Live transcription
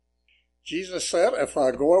Jesus said, if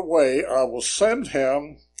I go away, I will send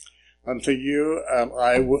him unto you, and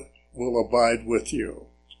I will abide with you.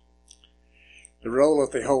 The role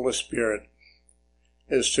of the Holy Spirit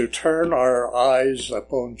is to turn our eyes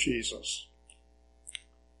upon Jesus.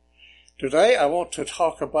 Today I want to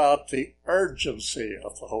talk about the urgency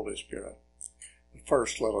of the Holy Spirit.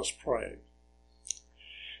 First, let us pray.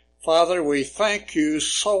 Father, we thank you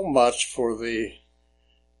so much for the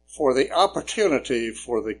opportunity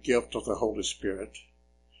for the gift of the Holy Spirit.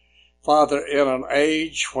 Father, in an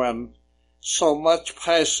age when so much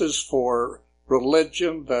passes for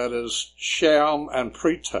religion that is sham and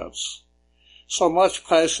pretense, so much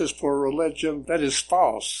passes for religion that is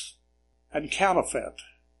false and counterfeit.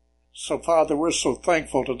 So, Father, we're so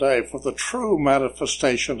thankful today for the true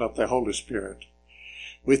manifestation of the Holy Spirit.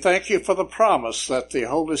 We thank you for the promise that the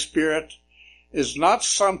Holy Spirit is not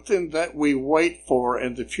something that we wait for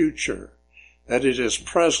in the future, that it is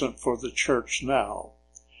present for the church now,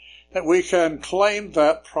 that we can claim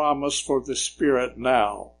that promise for the Spirit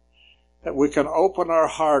now, that we can open our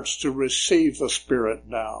hearts to receive the Spirit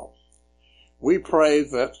now. We pray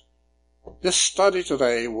that this study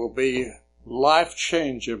today will be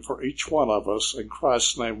life-changing for each one of us. In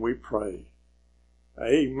Christ's name we pray.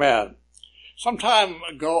 Amen. Some time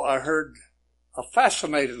ago I heard a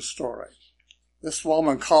fascinating story. This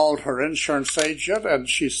woman called her insurance agent and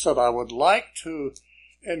she said, I would like to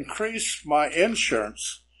increase my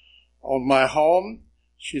insurance on my home.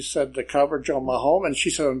 She said the coverage on my home, and she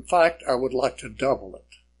said, in fact, I would like to double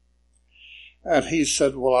it. And he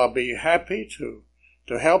said, well, I'll be happy to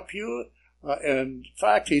help you. In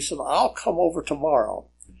fact, he said, I'll come over tomorrow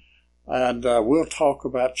and we'll talk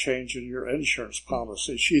about changing your insurance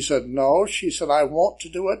policy. She said, no. She said, I want to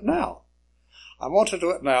do it now. I want to do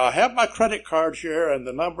it now. I have my credit card here and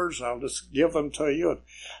the numbers. I'll just give them to you. And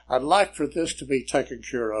I'd like for this to be taken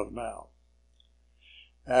care of now.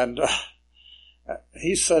 And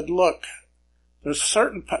he said, look,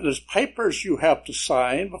 there's papers you have to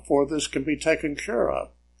sign before this can be taken care of.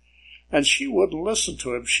 And she wouldn't listen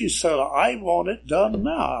to him. She said, I want it done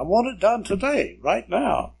now. I want it done today, right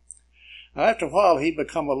now. And after a while, he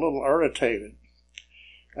became a little irritated.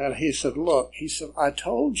 And he said, look, I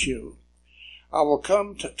told you I will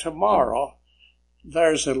come tomorrow.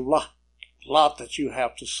 There's a lot that you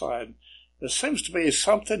have to sign. There seems to be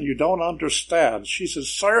something you don't understand. She said,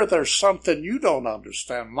 sir, there's something you don't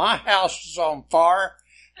understand. My house is on fire,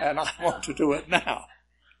 and I want to do it now.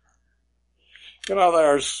 You know,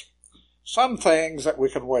 there's some things that we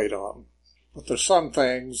can wait on, but there's some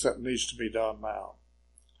things that needs to be done now.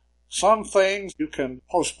 Some things you can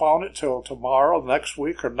postpone it till tomorrow, next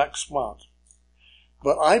week, or next month.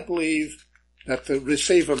 But I believe that the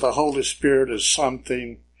receiving the Holy Spirit is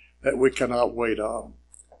something that we cannot wait on.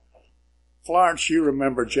 Florence, you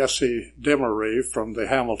remember Jessie Demery from the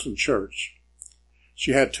Hamilton Church.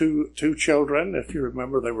 She had two children. If you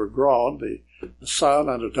remember, they were grown, the son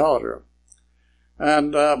and a daughter.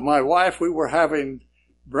 And my wife, we were having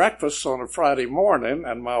breakfast on a Friday morning,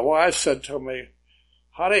 and my wife said to me,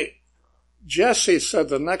 honey, Jessie said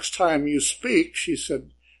the next time you speak, she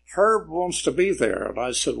said, Herb wants to be there. And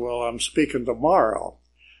I said, well, I'm speaking tomorrow.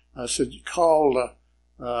 I said, call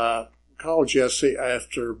Jessie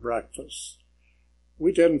after breakfast.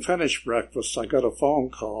 We didn't finish breakfast. I got a phone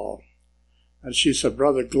call. And she said,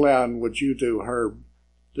 Brother Glenn, would you do Herb?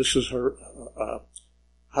 This is her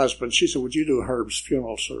husband. She said, would you do Herb's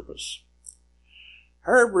funeral service?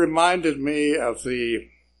 Herb reminded me of the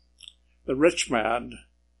rich man.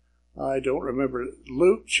 I don't remember,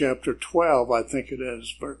 Luke chapter 12, I think it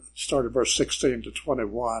is, started verse 16 to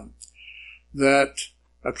 21, that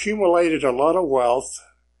accumulated a lot of wealth,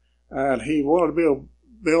 and he wanted to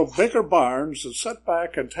build bigger barns and sit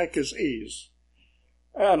back and take his ease.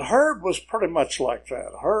 And Herb was pretty much like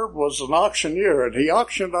that. Herb was an auctioneer, and he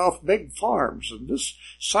auctioned off big farms, and this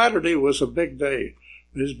Saturday was a big day,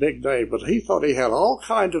 his big day, but he thought he had all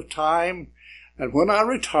kind of time, and when I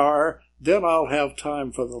retire, then I'll have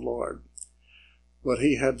time for the Lord. But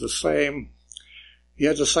he had the same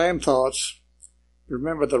thoughts.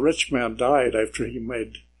 Remember, the rich man died after he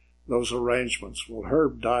made those arrangements. Well,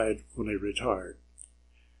 Herb died when he retired.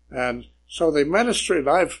 And so the ministry, and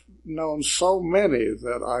I've known so many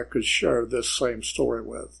that I could share this same story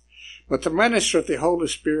with. But the ministry of the Holy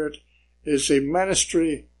Spirit is the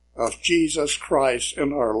ministry of Jesus Christ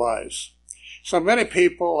in our lives. So many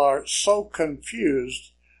people are so confused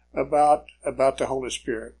about the Holy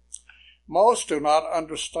Spirit. Most do not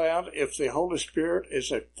understand if the Holy Spirit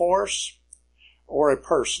is a force or a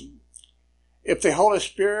person. If the Holy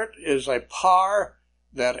Spirit is a power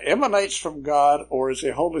that emanates from God, or is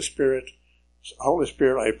the Holy Spirit Holy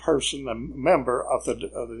Spirit a person, a member of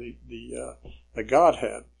the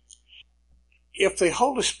Godhead. If the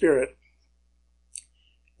Holy Spirit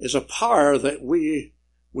is a power that we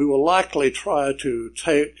will likely try to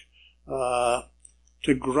take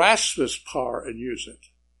to grasp this power and use it.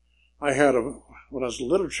 When I was in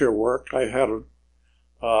literature work, I had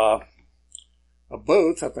a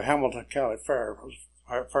booth at the Hamilton County Fair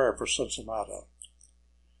for Cincinnati.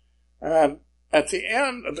 And at the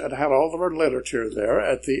end, it had all of our literature there.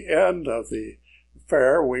 At the end of the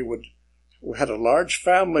fair, we had a large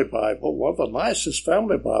family Bible, one of the nicest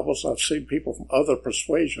family Bibles. I've seen people from other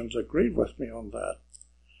persuasions agree with me on that.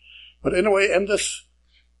 But anyway, in this,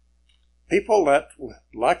 people that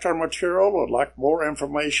liked our material or liked more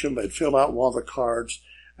information, they'd fill out one of the cards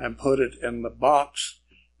and put it in the box.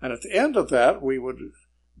 And at the end of that, we would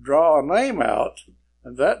draw a name out,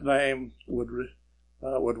 and that name would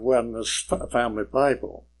win this family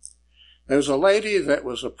Bible. There was a lady that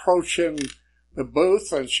was approaching the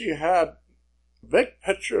booth, and she had a big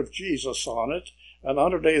picture of Jesus on it, and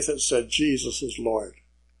underneath it said, "Jesus is Lord."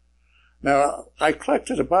 Now, I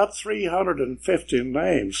collected about 350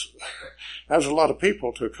 names. That was a lot of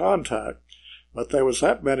people to contact, but there was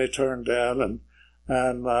that many turned in,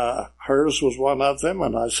 and hers was one of them,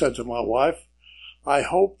 and I said to my wife, I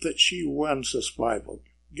hope that she wins this Bible.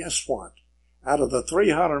 Guess what? Out of the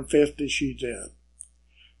 350, she did.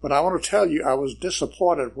 But I want to tell you, I was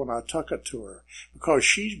disappointed when I took it to her, because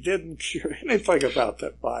she didn't care anything about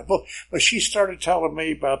that Bible, but she started telling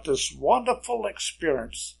me about this wonderful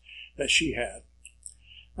experience that she had.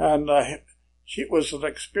 And it was an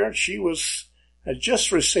experience. She had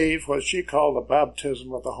just received what she called the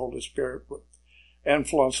baptism of the Holy Spirit with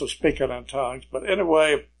influence of speaking in tongues. But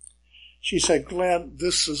anyway, she said, "Glenn,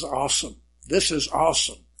 this is awesome. This is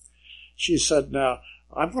awesome." She said, "Now,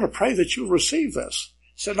 I'm going to pray that you'll receive this."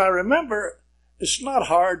 Said, "Now remember, it's not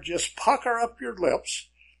hard. Just pucker up your lips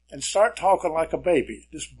and start talking like a baby.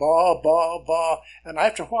 Just baw, baw, baw. And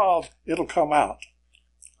after a while, it'll come out."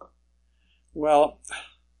 Well,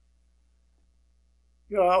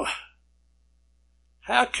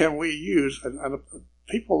 how can we use, and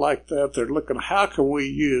people like that, they're looking, how can we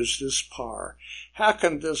use this power? How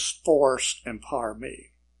can this force empower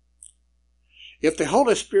me? If the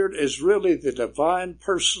Holy Spirit is really the divine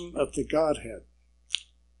person of the Godhead,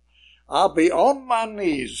 I'll be on my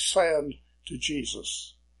knees saying to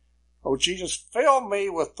Jesus, "Oh, Jesus, fill me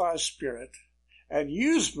with thy Spirit and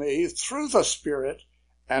use me through the Spirit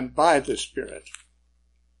and by the Spirit."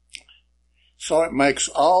 So it makes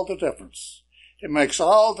all the difference. It makes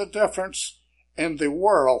all the difference in the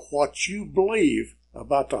world what you believe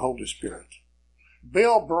about the Holy Spirit.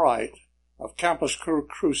 Bill Bright of Campus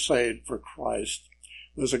Crusade for Christ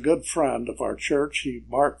was a good friend of our church.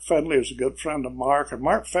 Mark Findlay was a good friend of Mark, and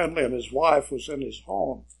Mark Findlay and his wife was in his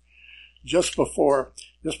home just before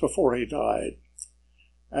he died.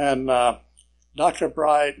 And Dr.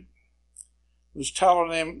 Bright was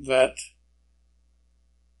telling him that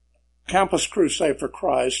Campus Crusade for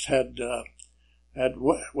Christ had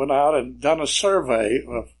went out and done a survey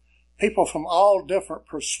of people from all different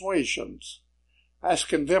persuasions,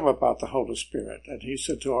 asking them about the Holy Spirit. And he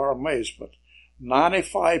said, to our amazement,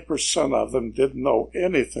 95% of them didn't know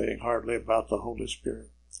anything hardly about the Holy Spirit.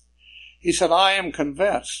 He said, "I am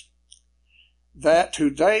convinced that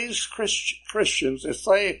today's Christians, if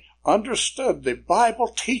they understood the Bible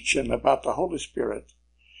teaching about the Holy Spirit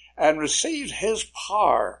and received His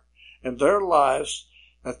power in their lives,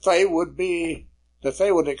 that they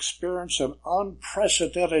would experience an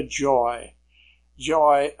unprecedented joy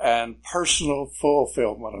and personal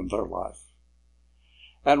fulfillment in their life.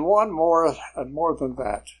 And more than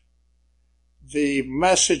that, the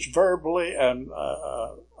message verbally and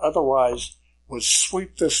otherwise would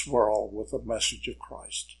sweep this world with the message of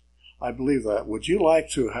Christ. I believe that. Would you like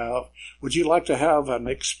to have an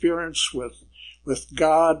experience with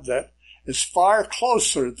God that is far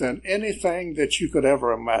closer than anything that you could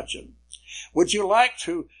ever imagine? Would you like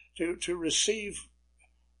to receive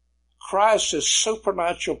Christ's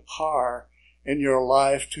supernatural power in your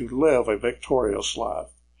life to live a victorious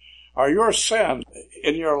life? Are your sins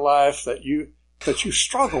in your life that you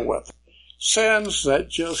struggle with? Sins that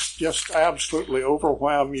just absolutely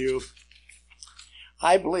overwhelm you?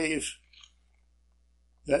 I believe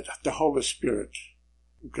that the Holy Spirit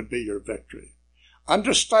could be your victory.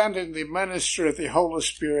 Understanding the ministry of the Holy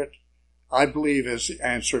Spirit, I believe, is the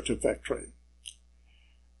answer to victory.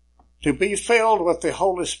 To be filled with the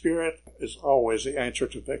Holy Spirit is always the answer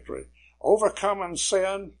to victory. Overcoming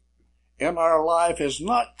sin in our life is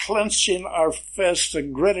not clenching our fists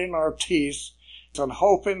and gritting our teeth and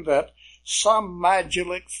hoping that some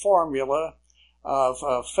magic formula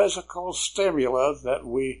of physical stimuli that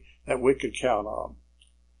we could count on.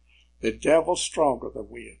 The devil's stronger than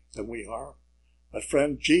we are. But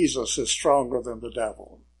friend, Jesus is stronger than the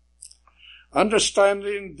devil.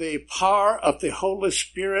 Understanding the power of the Holy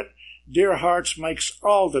Spirit, dear hearts, makes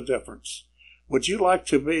all the difference. Would you like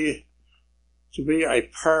to be a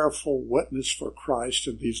powerful witness for Christ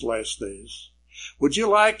in these last days? Would you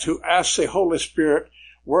like to ask the Holy Spirit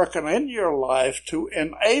working in your life to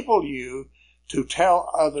enable you to tell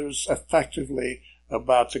others effectively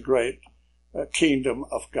about the great kingdom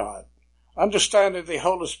of God? Understanding the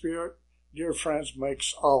Holy Spirit, dear friends,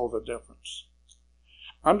 makes all the difference.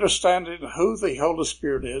 Understanding who the Holy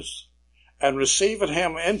Spirit is and receiving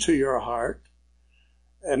Him into your heart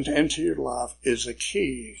and into your life is a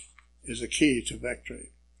key to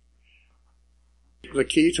victory. The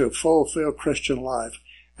key to a fulfilled Christian life.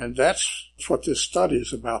 And that's what this study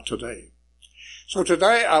is about today. So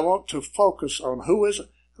today I want to focus on who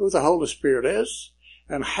the Holy Spirit is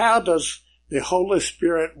and how does the Holy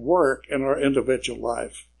Spirit work in our individual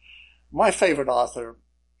life. My favorite author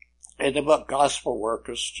in the book Gospel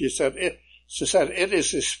Workers, she said, it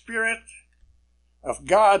is the Spirit of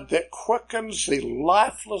God that quickens the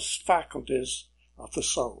lifeless faculties of the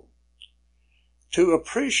soul to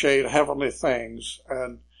appreciate heavenly things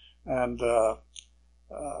and to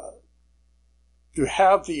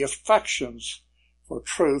have the affections for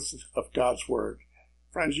truth of God's Word.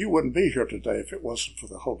 Friends, you wouldn't be here today if it wasn't for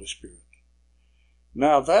the Holy Spirit.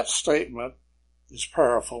 Now, that statement is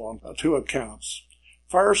powerful on two accounts.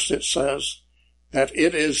 First, it says that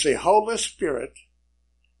it is the Holy Spirit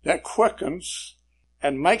that quickens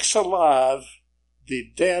and makes alive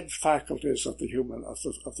the dead faculties of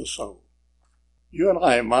the soul. You and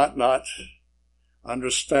I might not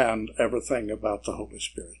understand everything about the Holy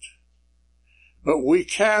Spirit, but we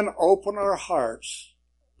can open our hearts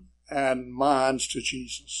and minds to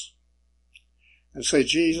Jesus and say,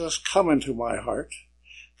 Jesus, come into my heart.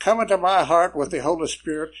 Come into my heart with the Holy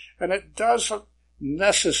Spirit, and it doesn't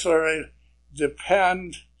necessarily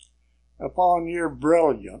depend upon your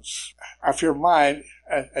brilliance of your mind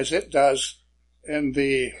as it does in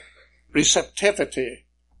the receptivity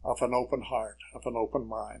of an open heart, of an open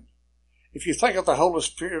mind. If you think of the Holy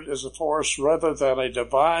Spirit as a force rather than a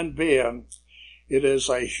divine being, it is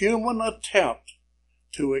a human attempt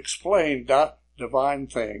to explain divine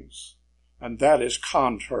things, and that is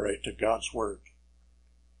contrary to God's Word.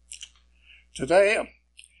 Today,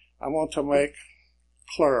 I want to make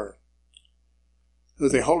clear who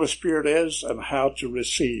the Holy Spirit is and how to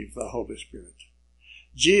receive the Holy Spirit.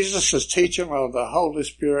 Jesus' teaching on the Holy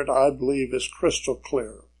Spirit, I believe, is crystal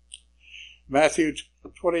clear. Matthew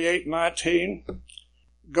 28:19,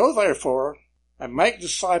 Go therefore and make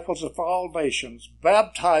disciples of all nations,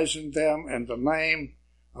 baptizing them in the name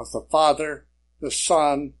of the Father, the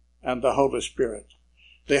Son, and the Holy Spirit.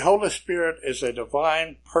 The Holy Spirit is a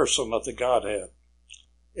divine person of the Godhead.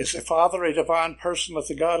 Is the Father a divine person of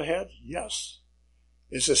the Godhead? Yes.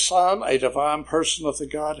 Is the Son a divine person of the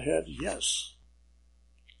Godhead? Yes.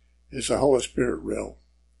 Is the Holy Spirit real?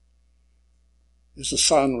 Is the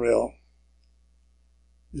Son real?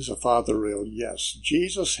 Is the Father real? Yes.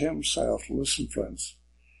 Jesus Himself, listen friends,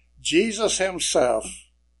 Jesus Himself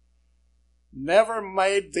never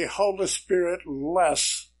made the Holy Spirit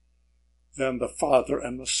less than the Father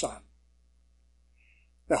and the Son.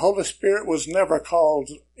 The Holy Spirit was never called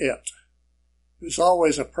it. It was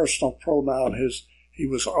always a personal pronoun. He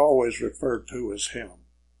was always referred to as Him.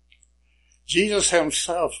 Jesus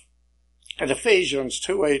Himself, in Ephesians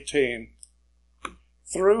 2:18,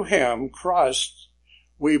 through Him, Christ,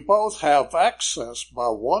 we both have access by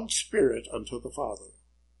one Spirit unto the Father.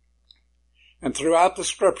 And throughout the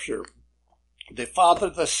Scripture, the Father,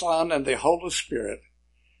 the Son, and the Holy Spirit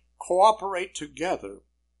cooperate together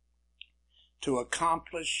to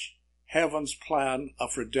accomplish heaven's plan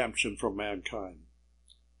of redemption for mankind.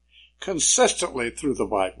 Consistently through the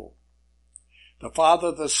Bible, the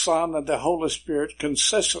Father, the Son, and the Holy Spirit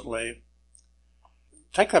consistently,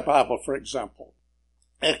 take the Bible for example,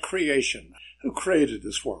 at creation. Who created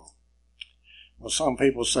this world? Well, some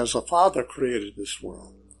people say the Father created this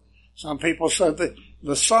world. Some people say that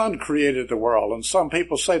the Son created the world, and some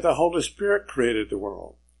people say the Holy Spirit created the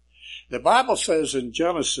world. The Bible says in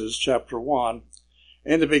Genesis chapter 1,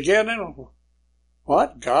 in the beginning,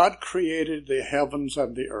 what? God created the heavens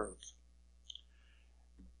and the earth.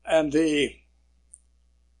 And the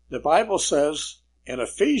Bible says in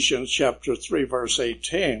Ephesians chapter 3 verse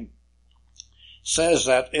 18, says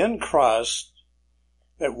that in Christ,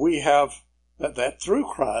 that we have, that through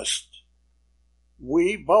Christ,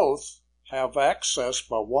 we both have access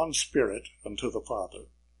by one Spirit unto the Father.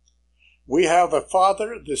 we have the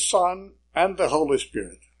Father, the Son, and the Holy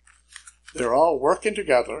Spirit. They're all working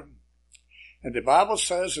together. And the Bible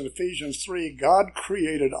says in Ephesians 3, God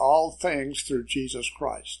created all things through Jesus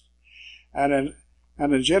Christ. And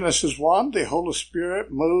in Genesis 1, the Holy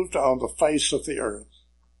Spirit moved on the face of the earth,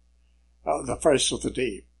 the face of the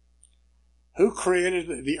deep. Who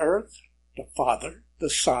created the earth? The Father, the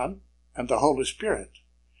Son, and the Holy Spirit.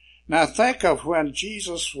 Now think of when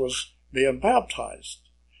Jesus was being baptized.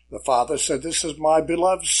 The Father said, "This is my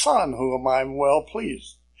beloved Son, whom I am well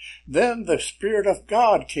pleased." Then the Spirit of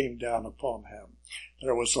God came down upon him.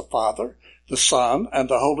 There was the Father, the Son, and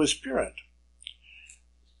the Holy Spirit.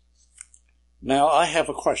 Now I have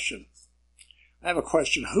a question.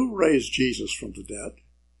 Who raised Jesus from the dead?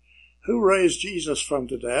 Who raised Jesus from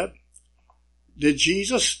the dead? Didn't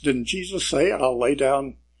Jesus say, "I'll lay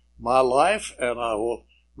down my life and I will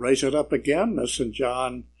raise it up again"? That's in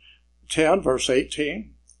John 10, verse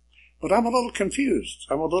 18. But I'm a little confused.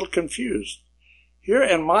 Here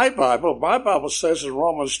in my Bible says in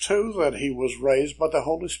Romans 2 that he was raised by the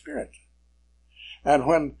Holy Spirit. And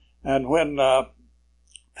when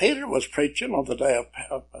Peter was preaching on the day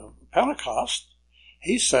of Pentecost,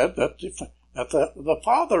 he said that the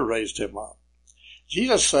Father raised him up.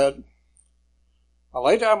 Jesus said, "I'll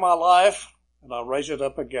lay down my life and I'll raise it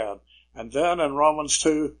up again." And then in Romans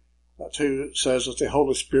 2 says that the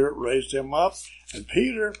Holy Spirit raised him up. And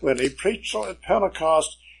Peter, when he preached at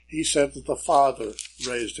Pentecost, he said that the Father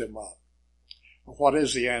raised him up. What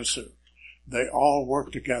is the answer? They all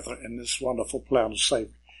work together in this wonderful plan of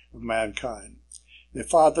saving of mankind. The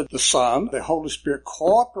Father, the Son, the Holy Spirit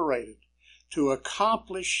cooperated to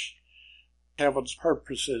accomplish heaven's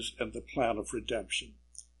purposes in the plan of redemption.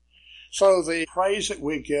 So the praise that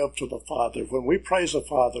we give to the Father, when we praise the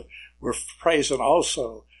Father, we're praising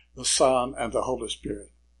also the Son and the Holy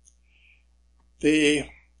Spirit. The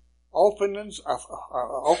open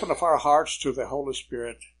of our hearts to the Holy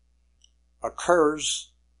Spirit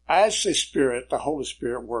occurs as the Holy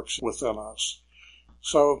Spirit works within us.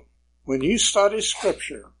 So when you study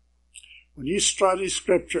Scripture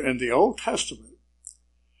in the Old Testament,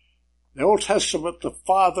 the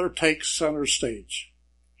Father takes center stage.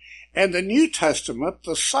 In the New Testament,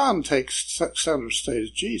 the Son takes center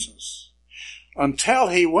stage, Jesus, until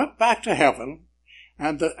he went back to heaven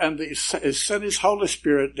and sent his Holy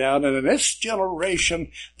Spirit down. And in this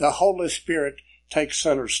generation, the Holy Spirit takes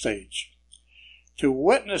center stage to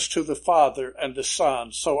witness to the Father and the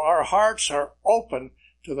Son. So our hearts are open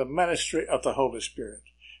to the ministry of the Holy Spirit.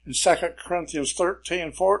 In 2 Corinthians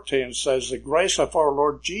 13:14 says, "The grace of our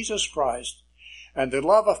Lord Jesus Christ and the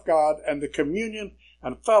love of God and the communion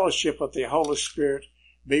and fellowship of the Holy Spirit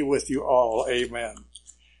be with you all. Amen."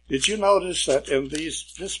 Did you notice that in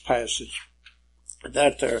this passage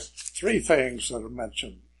that there are three things that are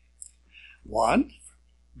mentioned? One,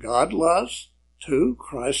 God loves. Two,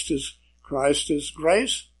 Christ is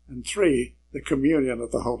grace. And three, the communion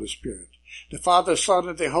of the Holy Spirit. The Father, Son,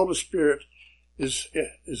 and the Holy Spirit is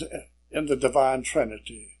in the divine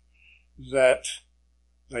Trinity, that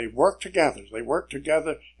they work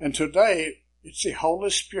together. And today, it's the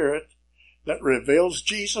Holy Spirit that reveals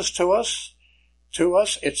Jesus to us.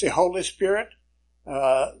 It's the Holy Spirit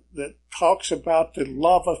that talks about the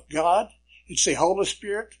love of God. It's the Holy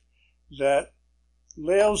Spirit that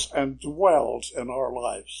lives and dwells in our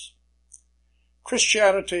lives.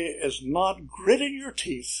 Christianity is not gritting your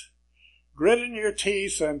teeth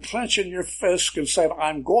and clenching your fist and saying,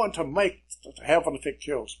 "I'm going to make it to heaven if it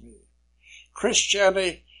kills me."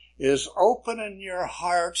 Christianity is opening your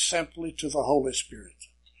heart simply to the Holy Spirit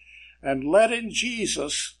and letting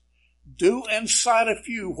Jesus do inside of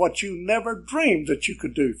you what you never dreamed that you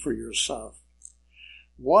could do for yourself.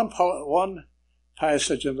 One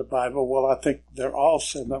passage in the Bible, well, I think they're all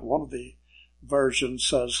saying that one of the versions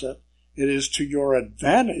says that it is to your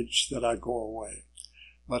advantage that I go away.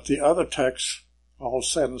 But the other texts all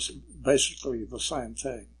said basically the same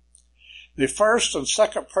thing. The first and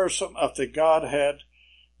second person of the Godhead,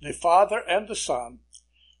 the Father and the Son,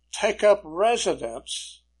 take up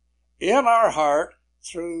residence in our heart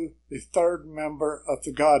through the third member of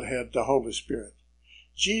the Godhead, the Holy Spirit.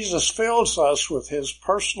 Jesus fills us with his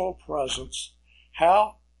personal presence.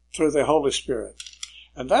 How? Through the Holy Spirit.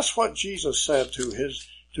 And that's what Jesus said to his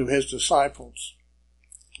disciples.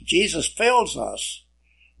 Jesus fills us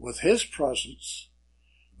with his presence,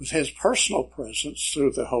 with his personal presence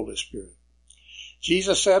through the Holy Spirit.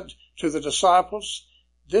 Jesus said to the disciples,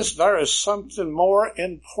 there is something more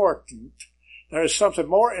important. There is something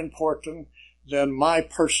more important than my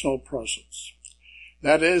personal presence.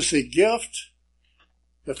 That is the gift,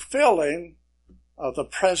 the filling of the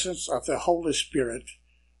presence of the Holy Spirit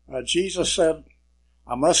Jesus said,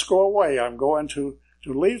 I must go away. I'm going to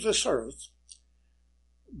leave this earth,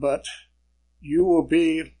 but you will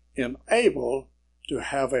be enabled to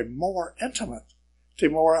have a more intimate,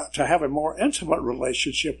 to have a more intimate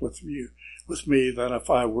relationship with me than if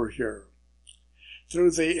I were here.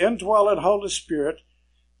 Through the indwelling Holy Spirit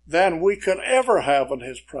than we could ever have in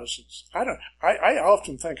His presence. I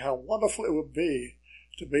often think how wonderful it would be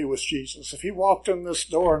to be with Jesus. If He walked in this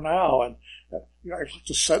door now and I'd like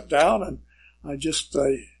to sit down and I just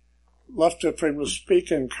left it for Him to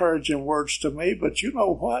speak encouraging words to me. But you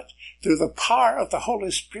know what? Through the power of the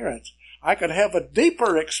Holy Spirit, I could have a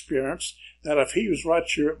deeper experience than if He was right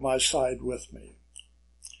here at my side with me.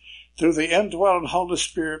 Through the indwelling Holy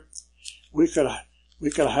Spirit, we could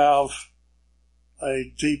have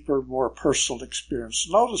a deeper, more personal experience.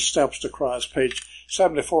 Notice Steps to Christ, page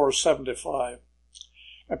 74 or 75.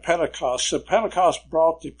 At Pentecost, Pentecost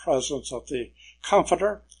brought the presence of the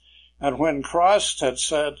Comforter, and when Christ had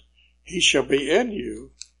said, He shall be in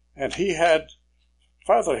you, and He said,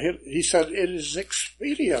 it is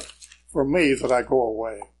expedient for me that I go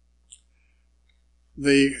away.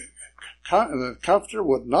 The Comforter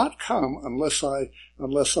would not come unless I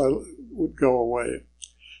would go away.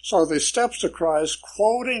 So the Steps to Christ,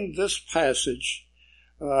 quoting this passage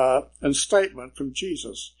and statement from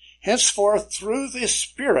Jesus, henceforth through the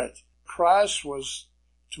Spirit, Christ was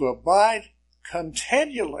to abide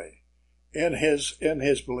continually in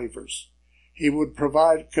his believers. He would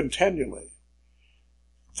provide continually.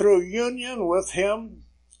 Through union with Him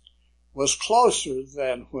was closer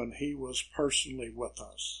than when He was personally with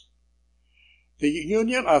us. The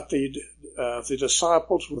union of the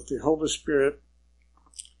disciples with the Holy Spirit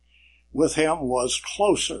with Him was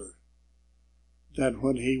closer than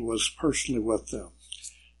when He was personally with them.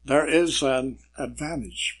 There is an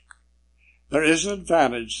advantage. There is an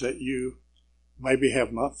advantage that you maybe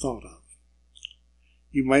have not thought of.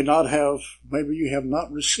 Maybe you have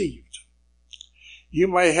not received. You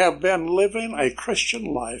may have been living a Christian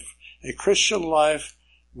life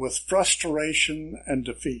with frustration and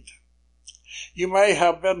defeat. You may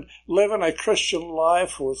have been living a Christian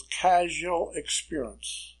life with casual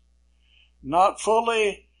experience, not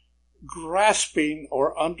fully grasping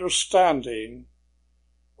or understanding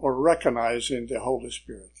or recognizing the Holy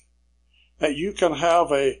Spirit. That you can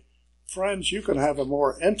have you can have a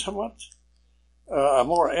more intimate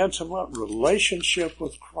relationship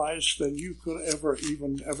with Christ than you could ever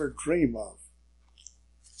dream of.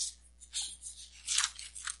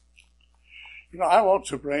 I want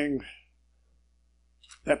to bring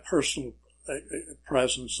that personal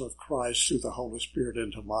presence of Christ through the Holy Spirit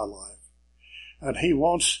into my life. And He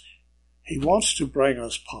wants to bring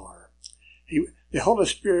us power. The Holy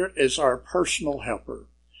Spirit is our personal helper.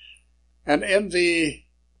 And in the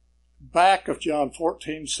back of John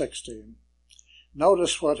 14:16,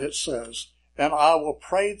 notice what it says. And I will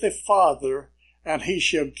pray the Father, and He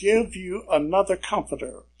shall give you another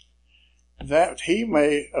Comforter, that He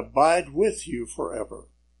may abide with you forever.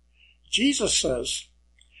 Jesus says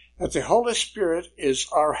that the Holy Spirit is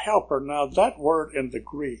our helper. Now that word in the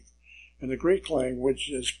Greek language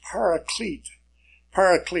is paraclete.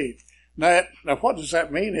 Paraclete. Now what does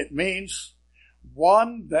that mean? It means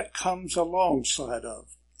one that comes alongside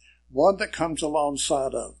of. One that comes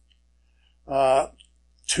alongside of.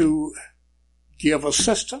 To give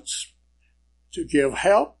assistance, to give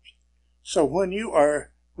help. So when you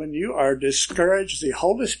are discouraged, the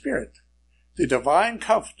Holy Spirit, the divine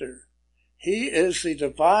Comforter, He is the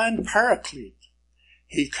divine Paraclete.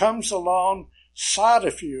 He comes alongside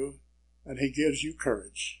of you and He gives you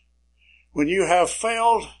courage. When you have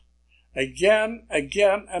failed again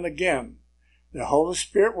and again, the Holy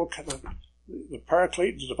Spirit will come, the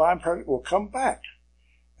Paraclete, the divine Paraclete will come back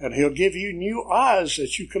and He'll give you new eyes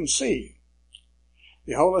that you can see.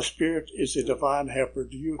 The Holy Spirit is the divine helper.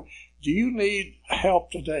 Do you need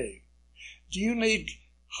help today? Do you need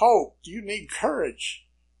hope? Do you need courage?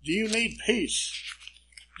 Do you need peace?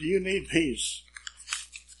 Do you need peace?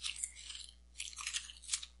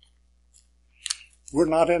 We're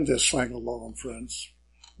not in this thing alone, friends.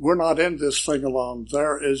 We're not in this thing alone.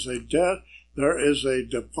 There is a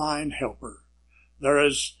divine helper. There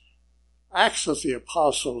is Acts of the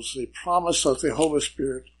Apostles, the promise of the Holy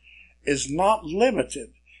Spirit is not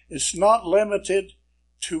limited. It's not limited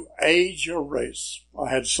to age or race. I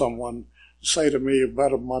had someone say to me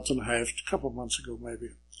about a couple of months ago maybe,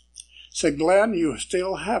 said, Glenn, you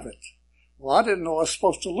still have it. Well, I didn't know I was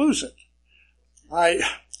supposed to lose it.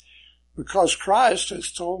 Because Christ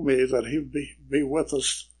has told me that He'll be with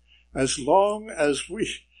us as long as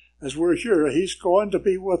we're here. He's going to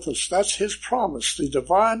be with us. That's His promise. The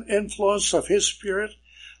divine influence of His Spirit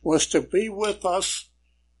was to be with us,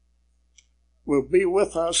 will be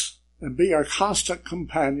with us and be our constant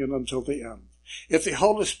companion until the end. If the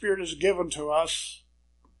Holy Spirit is given to us,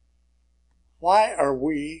 why are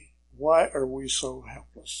we so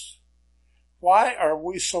helpless? Why are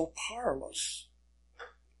we so powerless?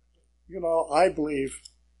 I believe,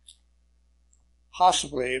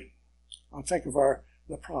 possibly, I think of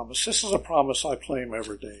the promise. This is a promise I claim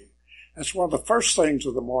every day. That's one of the first things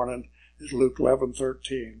of the morning is Luke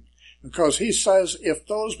 11:13. Because he says, if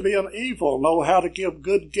those being evil know how to give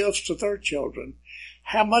good gifts to their children,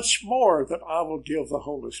 how much more that I will give the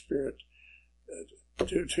Holy Spirit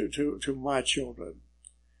to my children.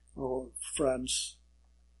 Oh, friends,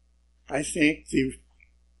 I think the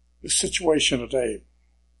situation today,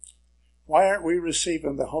 why aren't we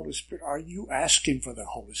receiving the Holy Spirit? Are you asking for the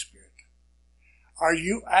Holy Spirit? Are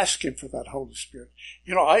you asking for that Holy Spirit?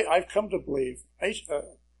 I've come to believe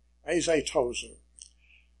A.Z. Tozer,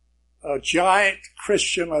 a giant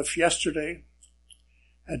Christian of yesterday,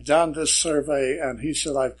 had done this survey, and he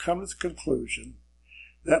said, I've come to the conclusion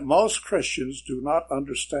that most Christians do not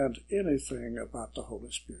understand anything about the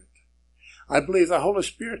Holy Spirit. I believe the Holy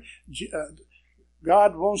Spirit,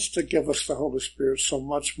 God wants to give us the Holy Spirit so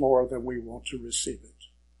much more than we want to receive it.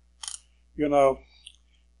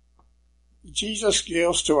 Jesus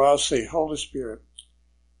gives to us the Holy Spirit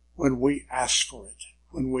when we ask for it.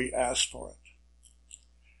 I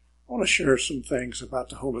want to share some things about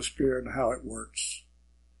the Holy Spirit and how it works.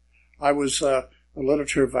 I was a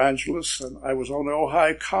literature evangelist, and I was on the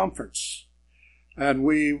Ohio Conference, and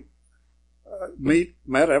we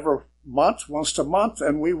met every month, once a month,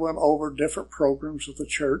 and we went over different programs of the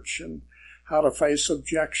church and how to face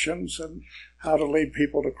objections and how to lead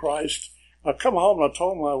people to Christ. I come home and I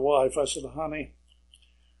told my wife, I said, honey,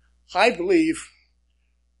 I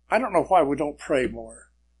don't know why we don't pray more.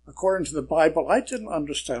 According to the Bible, I didn't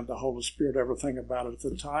understand the Holy Spirit, everything about it at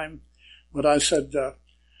the time, but I said,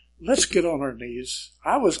 let's get on our knees.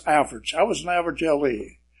 I was average. I was an average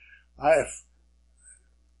LE.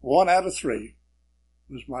 1 out of 3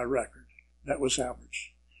 was my record. That was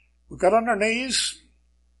average. We got on our knees,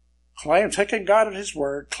 taking God at His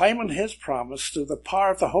word, claiming His promise through the power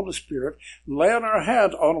of the Holy Spirit, laying our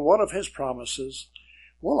head on one of His promises.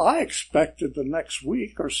 Well, I expected the next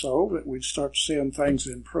week or so that we'd start seeing things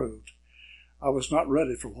improved. I was not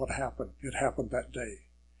ready for what happened. It happened that day.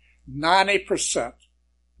 90%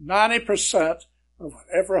 of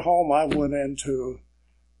every home I went into,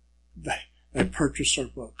 they purchased our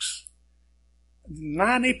books.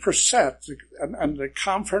 90%. And the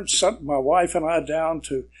conference sent my wife and I down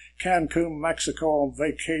to Cancun, Mexico on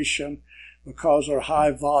vacation because of our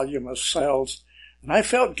high volume of sales. And I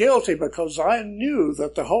felt guilty because I knew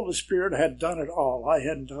that the Holy Spirit had done it all. I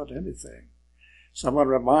hadn't done anything. Someone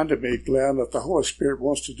reminded me, Glenn, that the Holy Spirit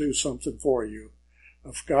wants to do something for you.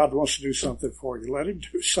 If God wants to do something for you, let Him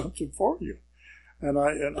do something for you. And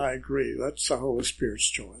I agree. That's the Holy Spirit's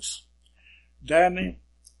choice. Daniel,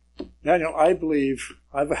 I believe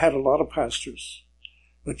I've had a lot of pastors,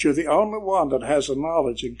 but you're the only one that has the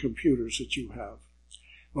knowledge in computers that you have.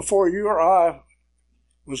 Before you or I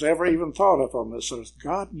was ever even thought of on this earth,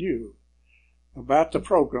 God knew about the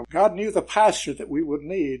program. God knew the pastor that we would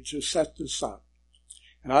need to set this up.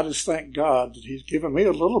 And I just thank God that He's given me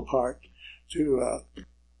a little part to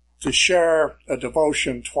share a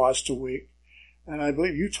devotion twice a week. And I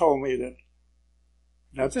believe you told me that,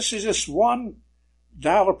 now this is just one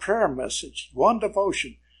dial a prayer message, one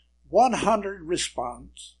devotion, 100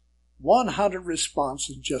 response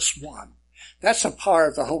in just one. That's the power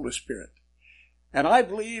of the Holy Spirit. And I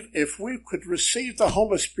believe if we could receive the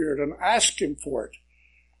Holy Spirit and ask Him for it,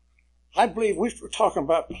 I believe we were talking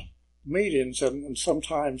about meetings and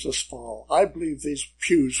sometimes this fall. I believe these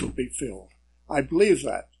pews will be filled. I believe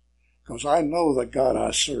that because I know the God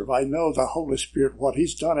I serve. I know the Holy Spirit, what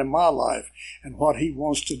He's done in my life and what He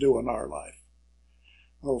wants to do in our life.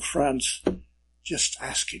 Oh, friends, just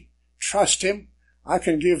ask Him. Trust Him. I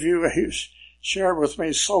can give you, He's shared with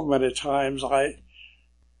me so many times. I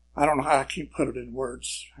don't know how I can put it in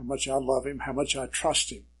words, how much I love Him, how much I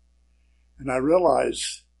trust Him. And I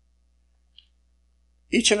realize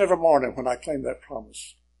each and every morning when I claim that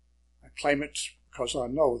promise, I claim it because I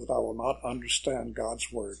know that I will not understand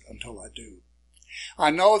God's Word until I do.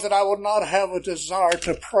 I know that I will not have a desire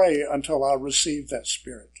to pray until I receive that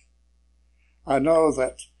Spirit. I know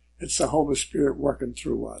that it's the Holy Spirit working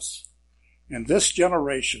through us. In this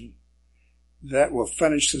generation that will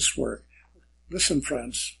finish this work. Listen,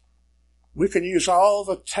 friends, we can use all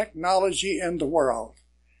the technology in the world,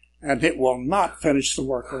 and it will not finish the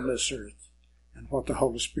work on this earth and what the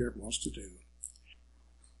Holy Spirit wants to do.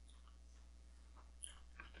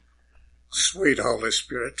 Sweet Holy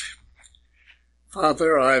Spirit.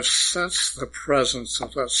 Father, I've sensed the presence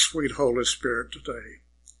of that sweet Holy Spirit today.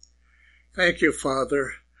 Thank you,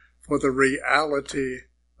 Father, for the reality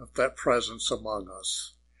of that presence among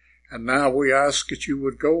us. And now we ask that you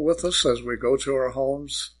would go with us as we go to our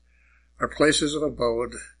homes, our places of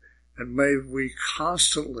abode, and may we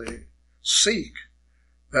constantly seek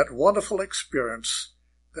that wonderful experience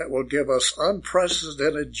that will give us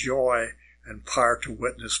unprecedented joy and power to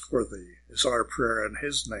witness for thee, is our prayer in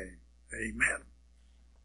his name. Amen.